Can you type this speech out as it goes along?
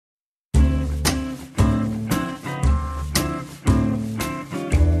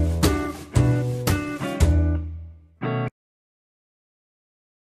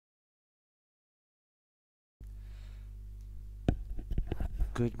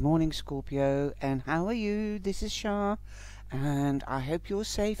Good morning, Scorpio, and how are you? This is Shah, and I hope you're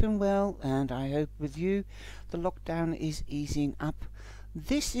safe and well, and I hope with you the lockdown is easing up.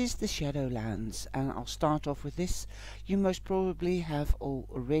 This is the Shadowlands, and I'll start off with this. You most probably have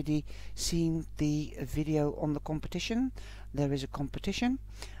already seen the video on the competition. There is a competition,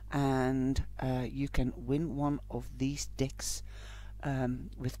 and you can win one of these decks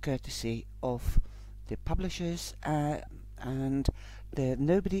with courtesy of the publishers, and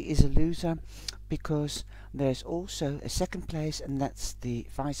nobody is a loser, because there's also a second place, and that's the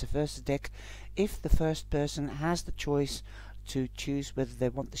vice versa deck. If the first person has the choice to choose whether they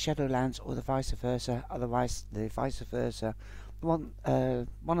want the Shadowlands or the vice versa, otherwise the vice versa, one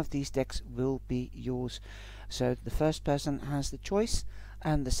of these decks will be yours. So the first person has the choice,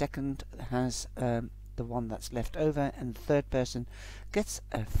 and the second has the one that's left over, and the third person gets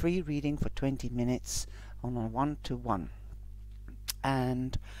a free reading for 20 minutes on a 1-to-1.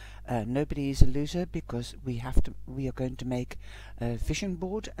 And nobody is a loser, because we are going to make a vision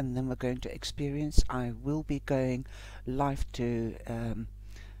board, and then we're going to experience. I will be going live to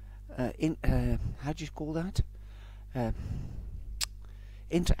how do you call that?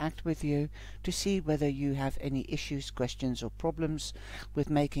 Interact with you to see whether you have any issues, questions or problems with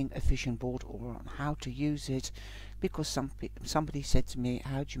making a vision board, or on how to use it, because somebody said to me,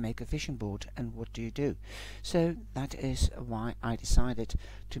 how do you make a vision board and what do you do? So that is why I decided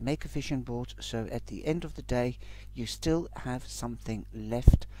to make a vision board, so at the end of the day you still have something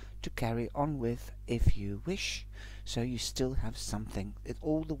left to carry on with if you wish. So you still have something.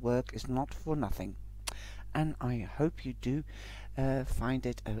 All the work is not for nothing, and I hope you do find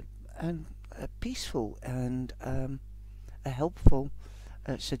it a peaceful and a helpful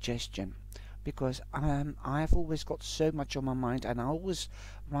suggestion, because I've always got so much on my mind, and I always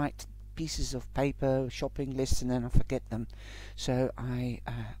write pieces of paper, shopping lists, and then I forget them. So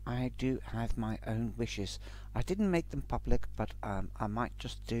I do have my own wishes. I didn't make them public, but I might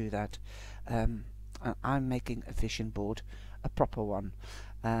just do that. I'm making a vision board, a proper one.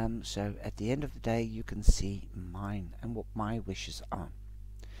 So at the end of the day you can see mine and what my wishes are.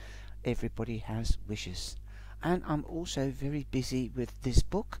 Everybody has wishes, and I'm also very busy with this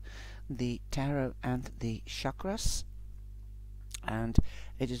book, the Tarot and the Chakras, and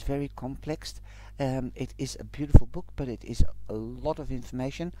it is very complex. It is a beautiful book, but it is a lot of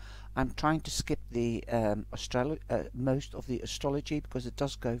information. I'm trying to skip the most of the astrology, because it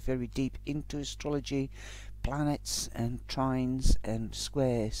does go very deep into astrology, planets and trines and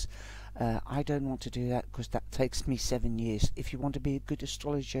squares. I don't want to do that, because that takes me 7 years. If you want to be a good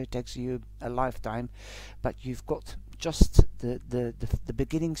astrologer, it takes you a lifetime, but you've got just the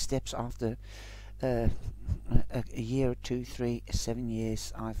beginning steps after a year or 2, 3, 7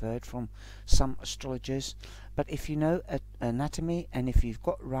 years, I've heard from some astrologers. But if you know anatomy, and if you've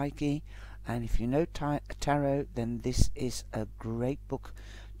got Reiki, and if you know tarot, then this is a great book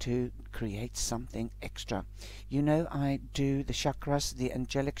to create something extra. You know, I do the chakras, the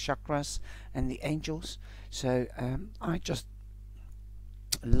angelic chakras and the angels, so I just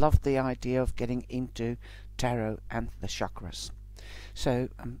love the idea of getting into tarot and the chakras. So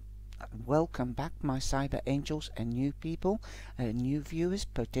welcome back, my cyber angels and new people, new viewers,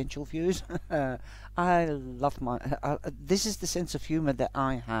 potential viewers. I love my this is the sense of humor that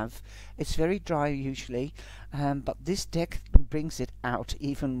I have. It's very dry usually, but this deck brings it out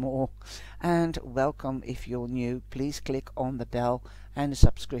even more. And welcome if you're new. Please click on the bell and the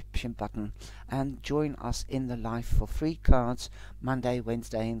subscription button and join us in the live for free cards Monday,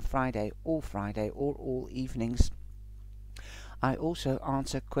 Wednesday and Friday, or all evenings. I also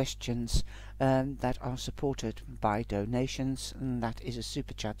answer questions that are supported by donations, and that is a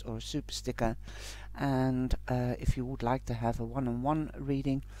super chat or a super sticker. And if you would like to have a one-on-one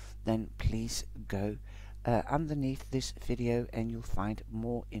reading, then please go underneath this video and you'll find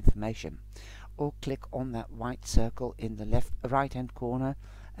more information, or click on that white circle in the right hand corner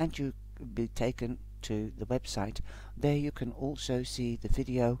and you'll be taken to the website. There you can also see the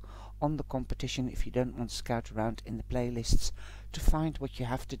video on the competition, if you don't want to scout around in the playlists to find what you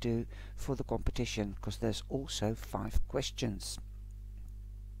have to do for the competition, because there's also 5 questions.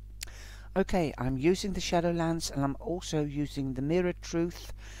 Okay, I'm using the Shadowlands, and I'm also using the Mirror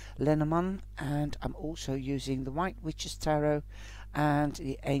Truth Lenormand, and I'm also using the White Witch's Tarot and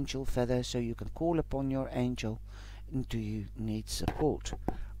the Angel Feather, so you can call upon your angel. Do you need support?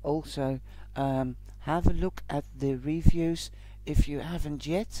 Also, have a look at the reviews if you haven't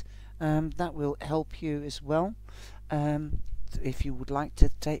yet. That will help you as well. If you would like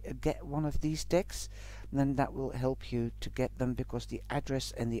to get one of these decks, then that will help you to get them, because the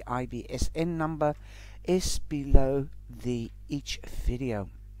address and the IBSN number is below each video.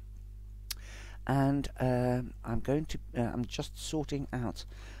 And I'm just sorting out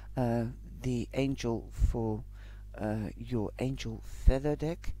the angel for your angel feather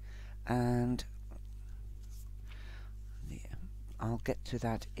deck, and I'll get to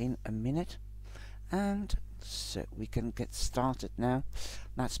that in a minute. And so we can get started now.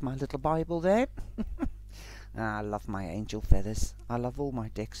 That's my little Bible there. I love my angel feathers. I love all my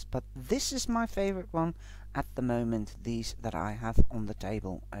decks, but this is my favorite one at the moment, these that I have on the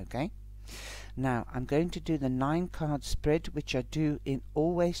table. Okay, now I'm going to do the 9-card spread, which I do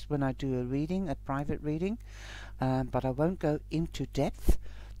always when I do a reading, a private reading, but I won't go into depth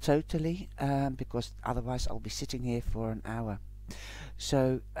totally because otherwise I'll be sitting here for an hour.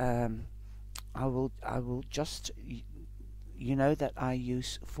 So I will just, you know that I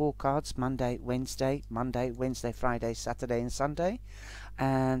use 4 cards: Monday, Wednesday, Friday, Saturday and Sunday,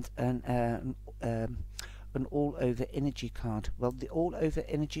 and an all-over energy card. Well, the all-over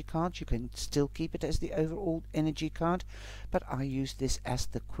energy card, you can still keep it as the overall energy card, but I use this as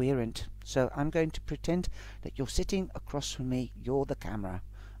the querent. So I'm going to pretend that you're sitting across from me, you're the camera,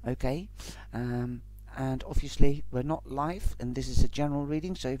 okay? And obviously we're not live, and this is a general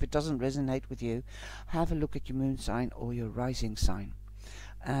reading, so if it doesn't resonate with you, have a look at your moon sign or your rising sign.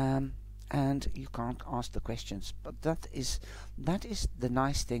 And you can't ask the questions, but that is the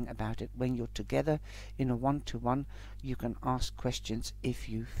nice thing about it. When you're together in a one-to-one, you can ask questions if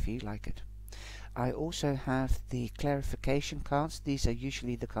you feel like it. I also have the clarification cards. These are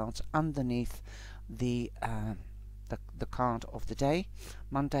usually the cards underneath the card of the day,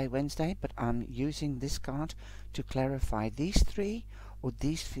 Monday, Wednesday, but I'm using this card to clarify these 3, or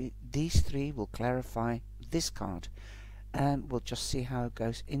these 3 will clarify this card. And we'll just see how it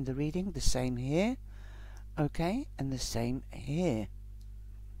goes in the reading. The same here, okay, and the same here.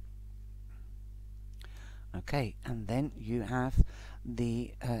 Okay, and then you have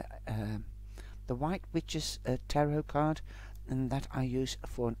the White Witch's tarot card, and that I use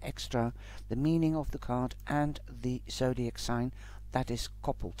for an extra, the meaning of the card and the zodiac sign that is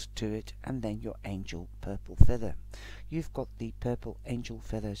coupled to it, and then your angel purple feather. You've got the purple angel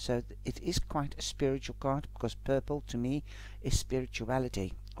feather, so it is quite a spiritual card, because purple to me is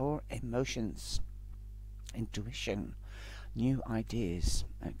spirituality or emotions, intuition, new ideas.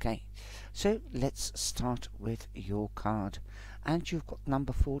 Okay, so let's start with your card. And you've got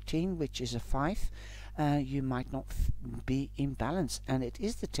number 14, which is a 5. You might not be in balance, and it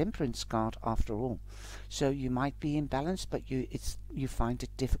is the Temperance card after all. So you might be in balance, but you find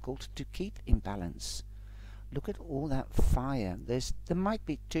it difficult to keep in balance. Look at all that fire. There might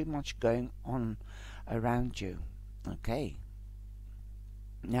be too much going on around you. Okay.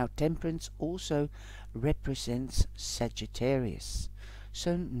 Now Temperance also represents Sagittarius.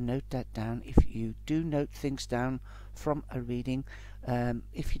 So note that down. If you do note things down from a reading,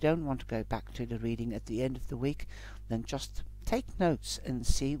 if you don't want to go back to the reading at the end of the week, then just take notes and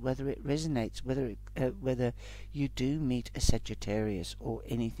see whether it resonates, whether you do meet a Sagittarius or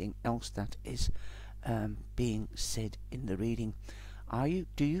anything else that is being said in the reading.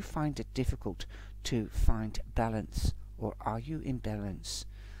 Do you find it difficult to find balance, or are you in balance?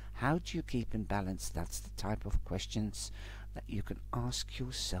 How do you keep in balance? That's the type of questions that you can ask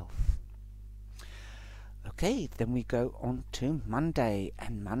yourself. Okay, then we go on to Monday,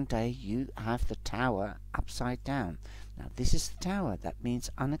 and Monday you have the Tower upside down. Now this is the Tower, that means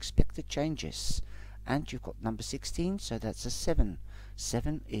unexpected changes, and you've got number 16, so that's a 7.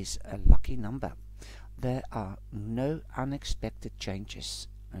 7 is a lucky number. There are no unexpected changes.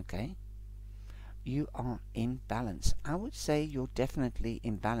 Okay, you are in balance. I would say you're definitely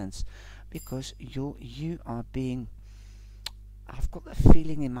in balance, because you are being, I've got the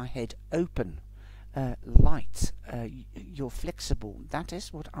feeling in my head, open, light, you're flexible. That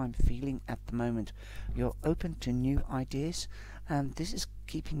is what I'm feeling at the moment. You're open to new ideas, and this is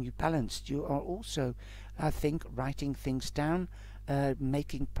keeping you balanced. You are also, I think, writing things down,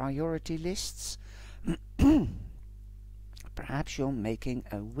 making priority lists. Perhaps you're making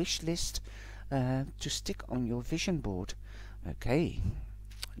a wish list to stick on your vision board. Okay,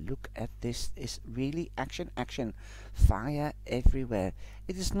 look at this. It's really action, action, fire everywhere.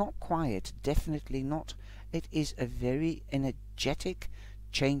 It is not quiet, definitely not. It is a very energetic,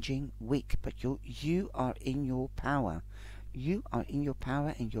 changing week, but you are in your power. You are in your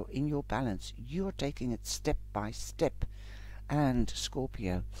power, and you're in your balance. You are taking it step by step. And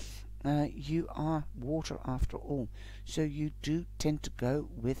Scorpio, you are water after all, so you do tend to go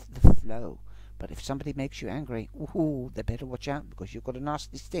with the flow. But if somebody makes you angry, ooh, they better watch out, because you've got a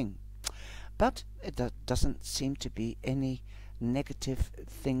nasty sting. But it doesn't seem to be any negative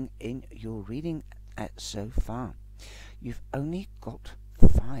thing in your reading so far. You've only got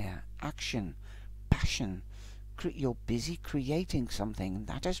fire, action, passion. You're busy creating something.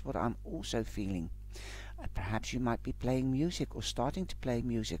 That is what I'm also feeling. Perhaps you might be playing music or starting to play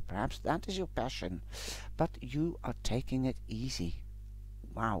music. Perhaps that is your passion. But you are taking it easy.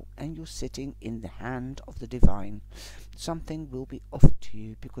 Wow. And you're sitting in the hand of the divine. Something will be offered to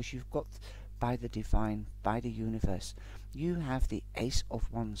you because you've got by the divine, by the universe. You have the Ace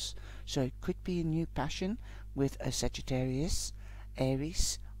of Wands. So it could be a new passion with a Sagittarius,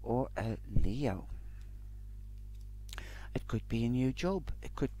 Aries, or a Leo. It could be a new job.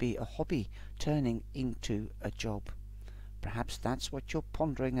 It could be a hobby turning into a job. Perhaps that's what you're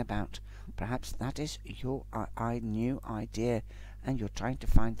pondering about. Perhaps that is your new idea, and you're trying to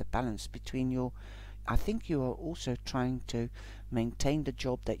find the balance between your... I think you are also trying to maintain the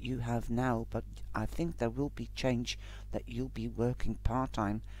job that you have now, but I think there will be change, that you'll be working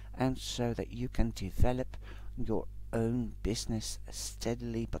part-time, and so that you can develop your own business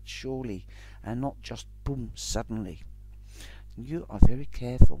steadily but surely, and not just boom, suddenly. You are very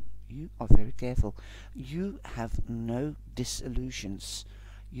careful. You are very careful. You have no disillusions.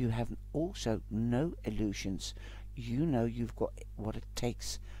 You have also no illusions. You know you've got what it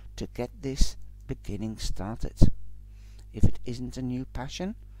takes to get this beginning started. If it isn't a new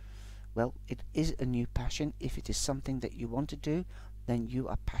passion, well, it is a new passion. If it is something that you want to do, then you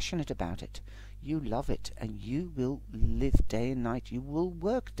are passionate about it. You love it, and you will live day and night. You will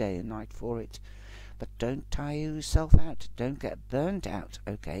work day and night for it. But don't tire yourself out. Don't get burned out,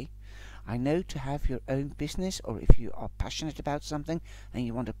 okay? I know to have your own business, or if you are passionate about something and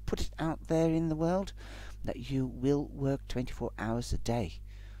you want to put it out there in the world, that you will work 24 hours a day.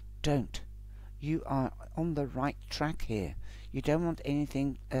 Don't. You are on the right track here. You don't want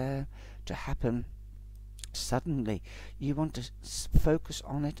anything to happen suddenly. You want to focus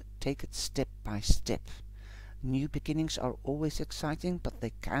on it, take it step by step. New beginnings are always exciting, but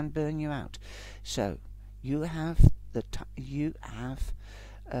they can burn you out. So you have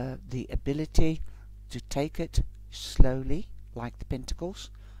the ability to take it slowly, like the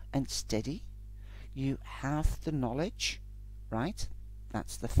Pentacles, and steady. You have the knowledge, right?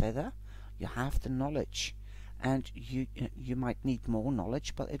 That's the feather. You have the knowledge, and you might need more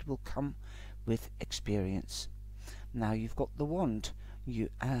knowledge, but it will come with experience. Now you've got the wand. You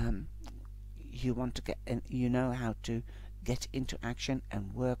want to get, and you know how to get into action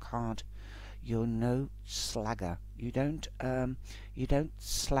and work hard. You're no slagger. You don't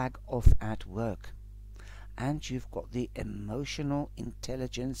slag off at work. And you've got the emotional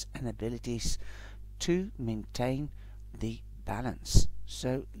intelligence and abilities to maintain the balance.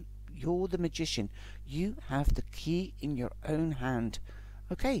 So you're the magician. You have the key in your own hand.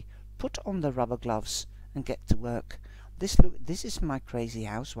 Okay, put on the rubber gloves and get to work. This is my crazy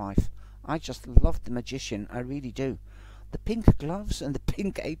housewife. I just love the magician, I really do. The pink gloves and the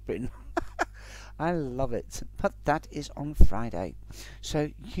pink apron. I love it. But that is on Friday. So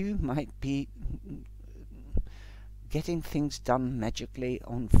you might be getting things done magically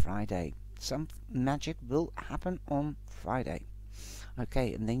on Friday. Some magic will happen on Friday.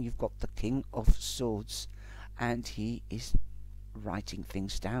 Okay, and then you've got the King of Swords, and he is writing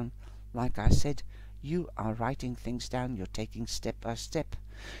things down. Like I said, you are writing things down. You're taking step by step.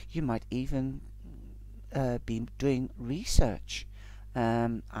 You might even be doing research.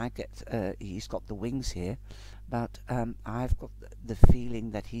 He's got the wings here, but I've got the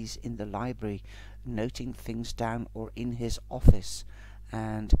feeling that he's in the library noting things down, or in his office,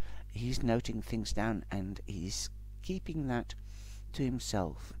 and he's noting things down, and he's keeping that to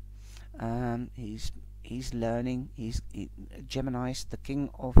himself. He's learning. Gemini's, the King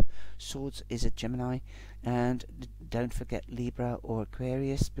of Swords is a Gemini, and don't forget Libra or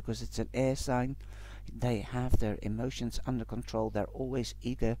Aquarius, because it's an air sign. They have their emotions under control. They're always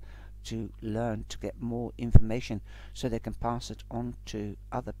eager to learn, to get more information, so they can pass it on to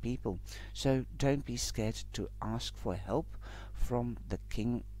other people. So don't be scared to ask for help from the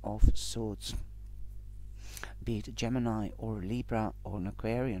King of Swords, be it a Gemini or a Libra or an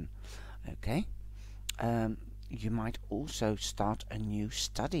Aquarian. Okay. You might also start a new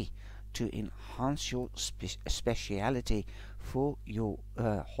study to enhance your speciality for your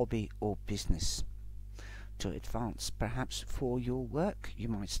hobby or business, to advance. Perhaps for your work you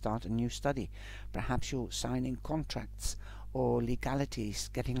might start a new study. Perhaps you're signing contracts or legalities,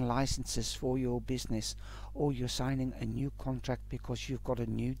 getting licenses for your business, or you're signing a new contract because you've got a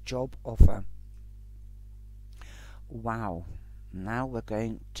new job offer. Wow. Now we're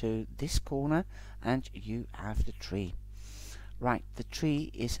going to this corner, and you have the tree. Right, the tree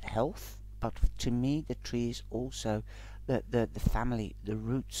is health, but to me the tree is also the family, the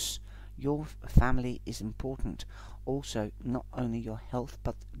roots. Your family is important. Also, not only your health,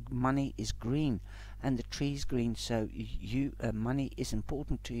 but money is green, and the tree is green. So money is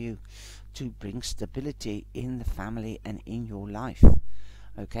important to you to bring stability in the family and in your life.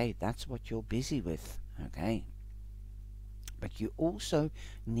 Okay, that's what you're busy with. Okay, but you also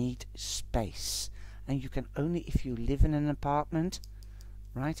need space, and you can only if you live in an apartment,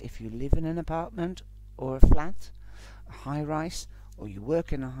 right? If you live in an apartment or a flat, a high-rise, or you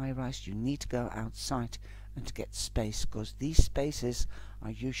work in a high-rise, you need to go outside and to get space, because these spaces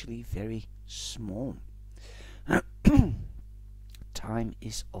are usually very small. Time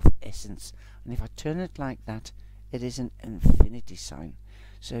is of essence, and if I turn it like that, it is an infinity sign.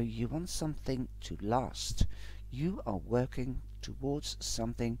 So you want something to last. You are working towards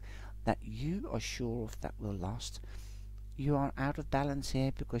something that you are sure of that will last. You are out of balance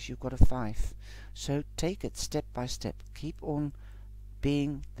here because you've got a 5. So take it step by step. Keep on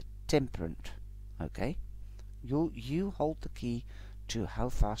being the temperate. Okay? You hold the key to how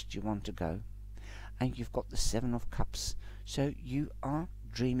fast you want to go. And you've got the 7 of Cups. So you are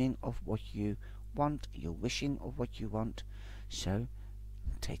dreaming of what you want. You're wishing of what you want. So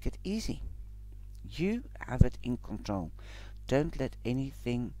take it easy. You have it in control. Don't let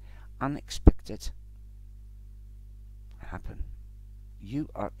anything unexpected happen. You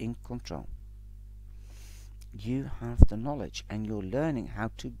are in control. You have the knowledge, and you're learning how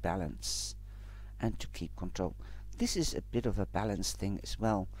to balance and to keep control. This is a bit of a balance thing as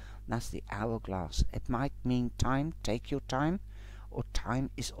well. That's the hourglass. It might mean time, take your time, or time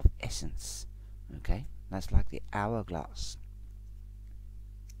is of essence. Okay, that's like the hourglass.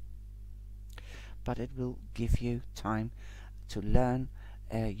 But it will give you time to learn.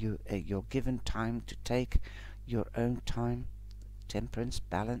 You're given time to take your own time, temperance,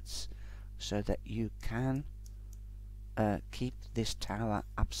 balance, so that you can keep this tower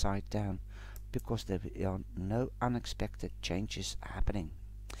upside down, because there are no unexpected changes happening.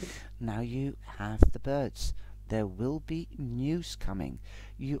 Now you have the birds. There will be news coming.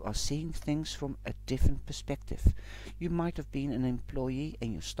 You are seeing things from a different perspective. You might have been an employee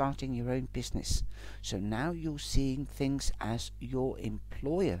and you're starting your own business. So now you're seeing things as your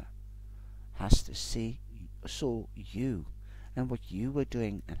employer has to saw you and what you were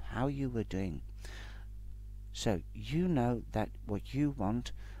doing and how you were doing. So you know that what you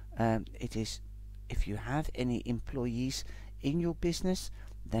want, it is, if you have any employees in your business,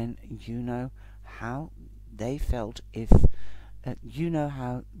 then you know how they felt, if you know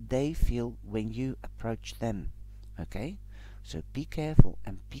how they feel when you approach them. Okay, so be careful,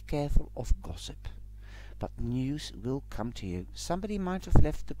 and be careful of gossip, but news will come to you. Somebody might have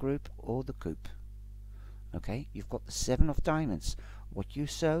left the group or the coop. Okay, you've got the 7 of diamonds. What you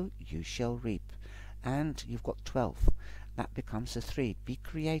sow, you shall reap. And you've got 12. That becomes a 3. Be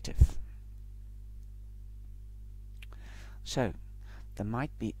creative. So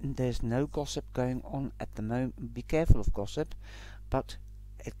there's no gossip going on at the moment. Be careful of gossip, but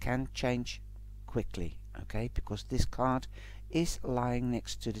it can change quickly, okay, because this card is lying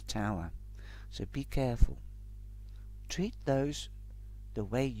next to the tower. So be careful. Treat those the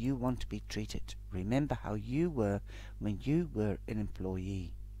way you want to be treated. Remember how you were when you were an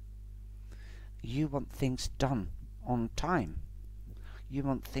employee. You want things done on time. You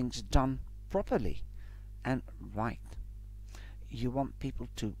want things done properly and right. You want people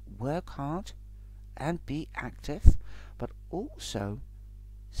to work hard and be active, but also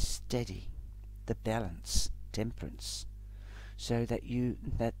steady. The balance, temperance, so that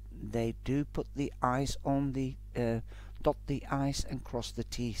they do put the I's on the dot the I's and cross the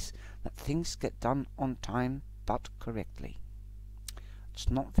T's. That things get done on time but correctly. It's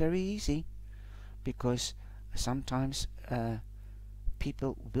not very easy, because sometimes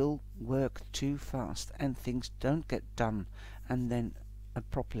people will work too fast and things don't get done and then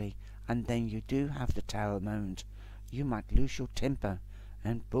properly, and then you do have the tower moment. You might lose your temper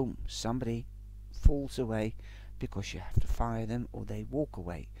and boom, somebody falls away because you have to fire them, or they walk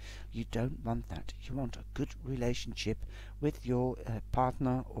away. You don't want that. You want a good relationship with your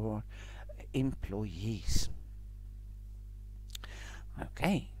partner or employees.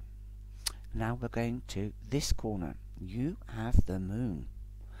 Okay, now we're going to this corner. You have the moon.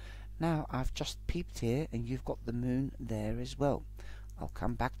 Now I've just peeped here and you've got the moon there as well. I'll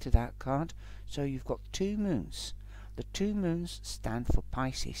come back to that card. So you've got 2 moons. The 2 moons stand for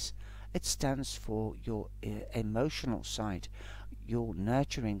Pisces. It stands for your emotional side, your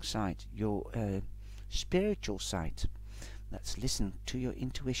nurturing side, your spiritual side. Let's listen to your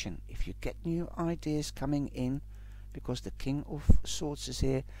intuition. If you get new ideas coming in, because the King of Swords is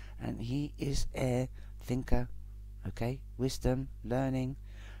here and he is a thinker, okay, wisdom, learning,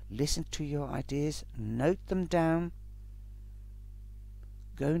 listen to your ideas, note them down,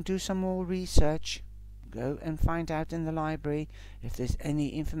 go and do some more research, go and find out in the library if there's any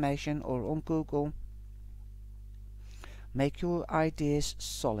information, or on Google. Make your ideas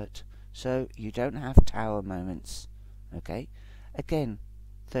solid so you don't have tower moments. Okay, again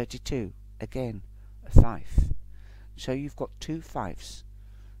 32, again a 5, so you've got 2 5s.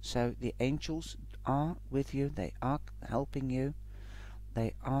 So the angels are with you, they are helping you,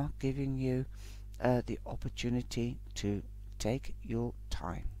 they are giving you the opportunity to take your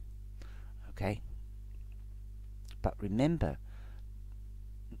time. Okay, but remember,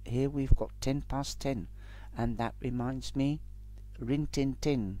 here we've got 10 past 10, and that reminds me, rin tin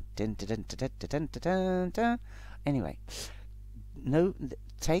tin, anyway, no,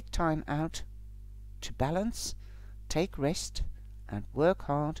 take time out to balance, take rest, and work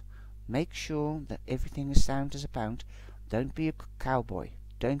hard. Make sure that everything is sound as a pound. Don't be a cowboy.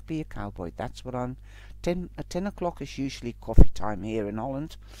 Don't be a cowboy. That's what I'm. 10 o'clock is usually coffee time here in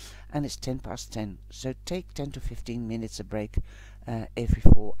Holland, and it's 10 past 10. So take 10 to 15 minutes a break every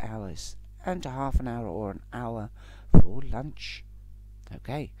 4 hours, and a half an hour or an hour for lunch.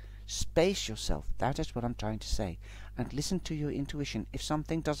 Okay, space yourself. That is what I'm trying to say. And listen to your intuition. If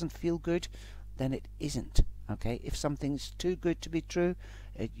something doesn't feel good, then it isn't. Okay, if something's too good to be true,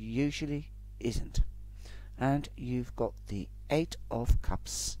 it usually isn't. And you've got the 8 of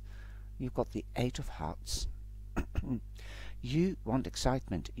Cups. You've got the 8 of Hearts. You want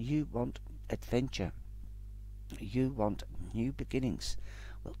excitement. You want adventure. You want new beginnings.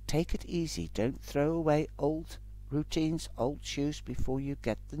 Well, take it easy. Don't throw away old routines, old shoes before you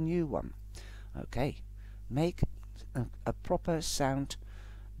get the new one. Okay, make a proper sound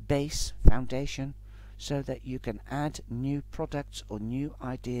base foundation so that you can add new products or new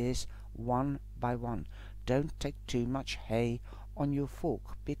ideas one by one. Don't take too much hay on your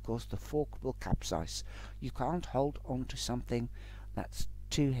fork, because the fork will capsize. You can't hold on to something that's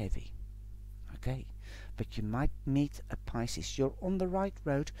too heavy. Okay, but you might meet a Pisces. You're on the right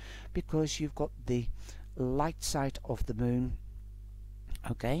road because you've got the light side of the moon.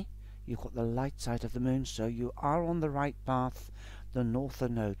 Okay, you've got the light side of the moon, so you are on the right path, the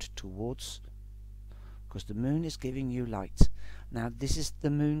northern node towards, because the moon is giving you light. Now this is the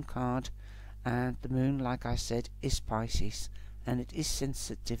moon card, and the moon, like I said, is Pisces, and it is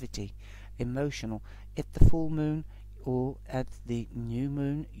sensitivity, emotional. At the full moon or at the new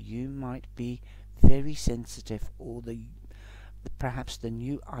moon, you might be very sensitive, or perhaps the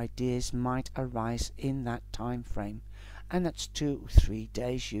new ideas might arise in that time frame, and that's 2 or 3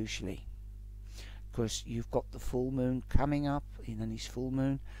 days usually, because you've got the full moon coming up, and then he's full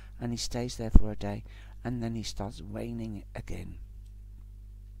moon, and he stays there for a day, and then he starts waning again.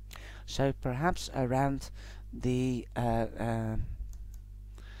 So perhaps around the and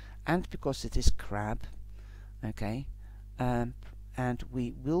because it is crab, okay, and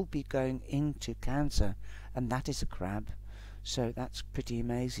we will be going into Cancer, and that is a crab, so that's pretty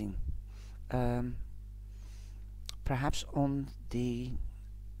amazing. Perhaps on the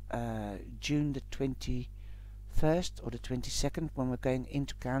June the 21st or the 22nd, when we're going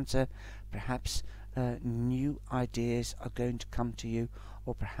into Cancer, perhaps new ideas are going to come to you,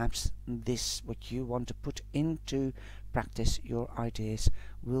 or perhaps this, what you want to put into practice, your ideas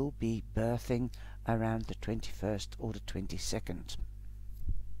will be birthing around the 21st or the 22nd.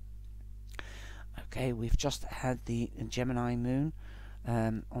 Okay, we've just had the Gemini moon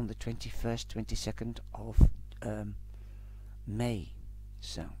on the 21st, 22nd of May.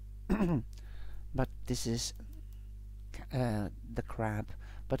 So, but this is the crab,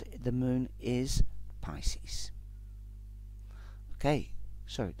 but the moon is Pisces. Okay,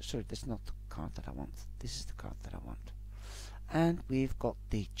 sorry, that's not the card that I want. This is the card that I want. And we've got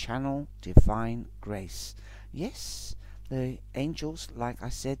the Channel Divine Grace. Yes, the angels, like I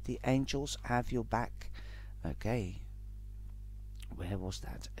said, the angels have your back. Okay, where was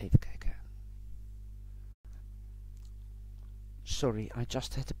that? Sorry, I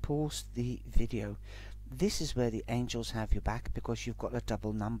just had to pause the video. This is where the angels have your back, because you've got a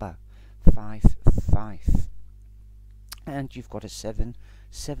double number, 5, 5. And you've got a 7,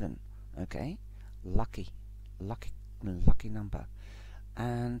 7. Okay, lucky number.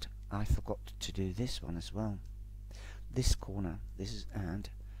 And I forgot to do this one as well. This corner, this is, and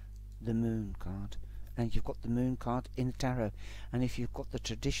the moon card. And you've got the moon card in the tarot. And if you've got the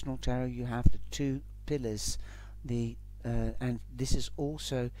traditional tarot, you have the 2 pillars. And this is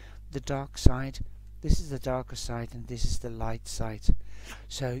also the dark side. This is the darker side, and this is the light side.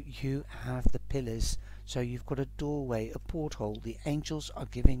 So you have the pillars. So you've got a doorway, a porthole. The angels are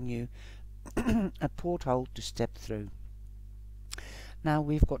giving you a porthole to step through. Now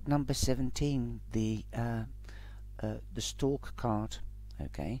we've got number 17, the Stork card,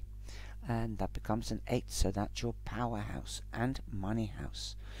 okay, and that becomes an 8, so that's your powerhouse and money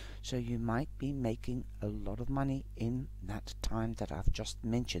house. So you might be making a lot of money in that time that I've just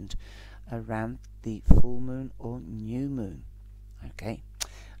mentioned, around the full moon or new moon, okay.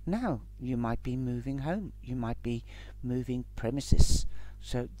 Now you might be moving home, you might be moving premises,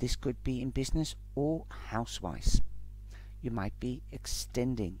 so this could be in business or house-wise. You might be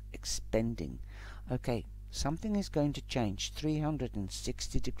extending, expending, okay. Something is going to change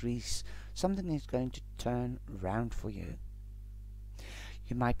 360 degrees. Something is going to turn round for you.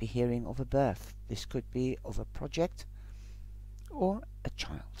 You might be hearing of a birth. This could be of a project or a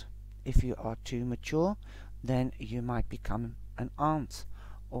child. If you are too mature, then you might become an aunt,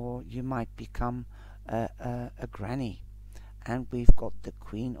 or you might become a granny. And we've got the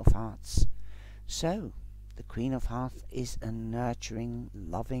Queen of Hearts. So, the Queen of Hearts is a nurturing,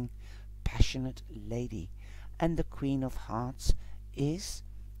 loving, passionate lady. And the Queen of Hearts is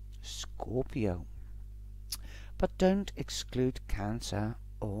Scorpio. But don't exclude Cancer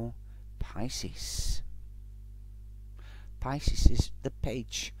or Pisces. Pisces is the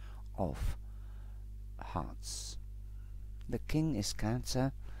Page of Hearts. The King is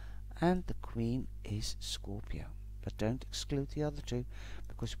Cancer and the Queen is Scorpio. But don't exclude the other two,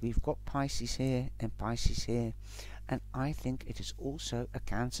 because we've got Pisces here and Pisces here. And I think it is also a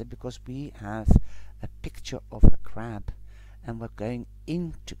Cancer, because we have a picture of a crab and we're going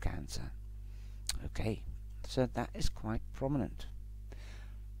into Cancer. Okay, so that is quite prominent.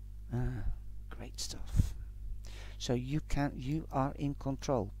 Great stuff. So you are in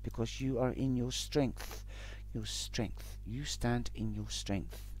control, because you are in your strength. Your strength. You stand in your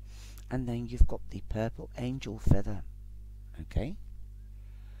strength. And then you've got the purple angel feather. Okay?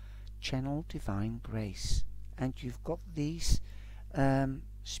 Channel divine grace. And you've got these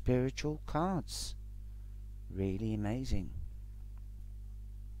spiritual cards. Really amazing.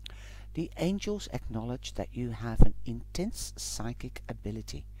 The angels acknowledge that you have an intense psychic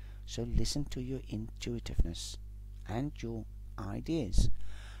ability. So listen to your intuitiveness and your ideas,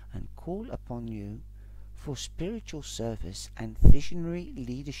 and call upon you for spiritual service and visionary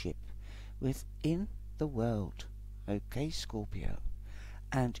leadership within the world. Okay, Scorpio.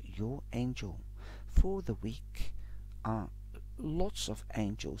 And your angel for the week are lots of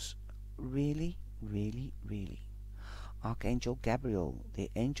angels. Really, really, really. Archangel Gabriel,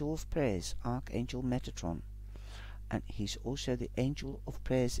 the angel of prayers, Archangel Metatron. And he's also the angel of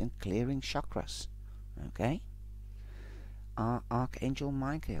prayers in clearing chakras. Okay? Archangel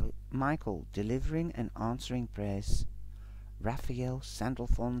Michael, delivering and answering prayers. Raphael,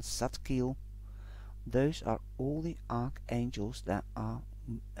 Sandalphon, Zadkiel. Those are all the archangels that are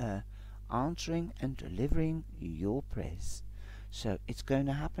answering and delivering your prayers. So it's going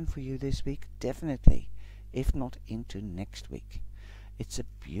to happen for you this week, definitely, if not into next week. It's a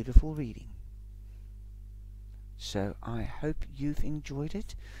beautiful reading. So I hope you've enjoyed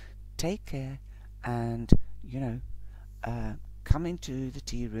it. Take care, and come into the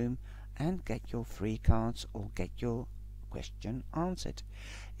tea room and get your free cards or get your question answered.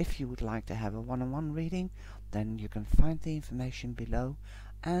 If you would like to have a one-on-one reading, then you can find the information below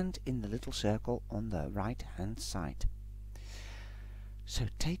and in the little circle on the right hand side. So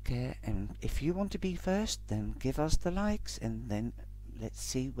take care, and if you want to be first, then give us the likes, and then let's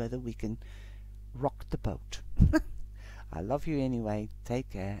see whether we can rock the boat. I love you anyway.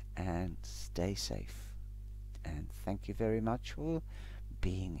 Take care and stay safe, and thank you very much for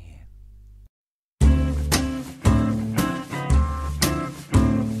being here.